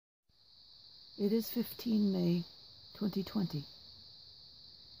It is 15 May 2020.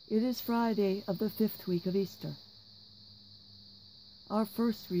 It is Friday of the 5th week of Easter. Our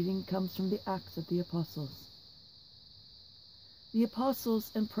first reading comes from the Acts of the Apostles. The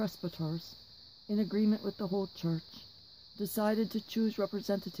apostles and presbyters, in agreement with the whole church, decided to choose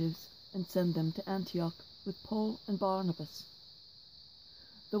representatives and send them to Antioch with Paul and Barnabas.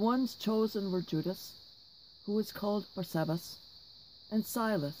 The ones chosen were Judas, who was called Barsabbas, and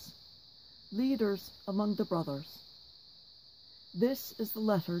Silas, leaders among the brothers. This is the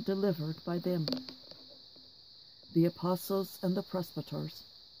letter delivered by them. The apostles and the presbyters,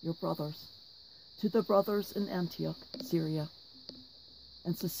 your brothers, to the brothers in Antioch, Syria,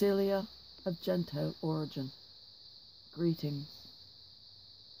 and Cilicia of Gentile origin, greetings.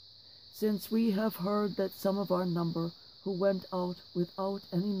 Since we have heard that some of our number who went out without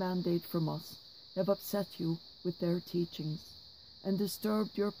any mandate from us have upset you with their teachings and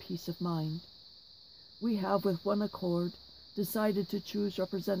disturbed your peace of mind, we have with one accord decided to choose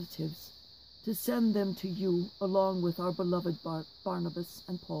representatives to send them to you along with our beloved Barnabas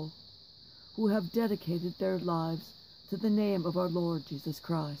and Paul, who have dedicated their lives to the name of our Lord Jesus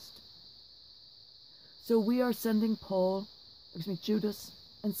Christ. So we are sending Judas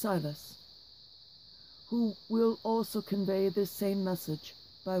and Silas, who will also convey this same message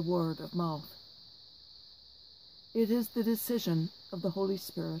by word of mouth. It is the decision of the Holy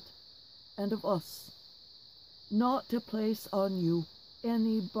Spirit and of us not to place on you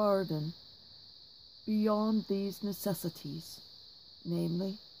any burden beyond these necessities,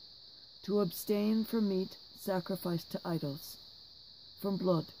 namely, to abstain from meat sacrificed to idols, from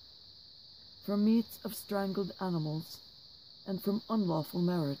blood, from meats of strangled animals, and from unlawful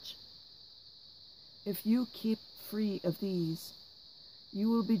marriage. If you keep free of these, you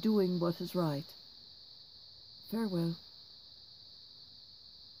will be doing what is right. Farewell.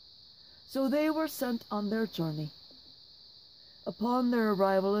 So they were sent on their journey. Upon their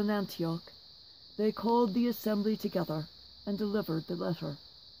arrival in Antioch, they called the assembly together and delivered the letter.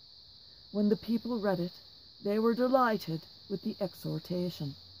 When the people read it, they were delighted with the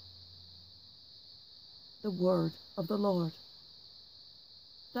exhortation. The word of the Lord.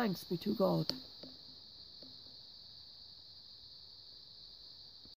 Thanks be to God.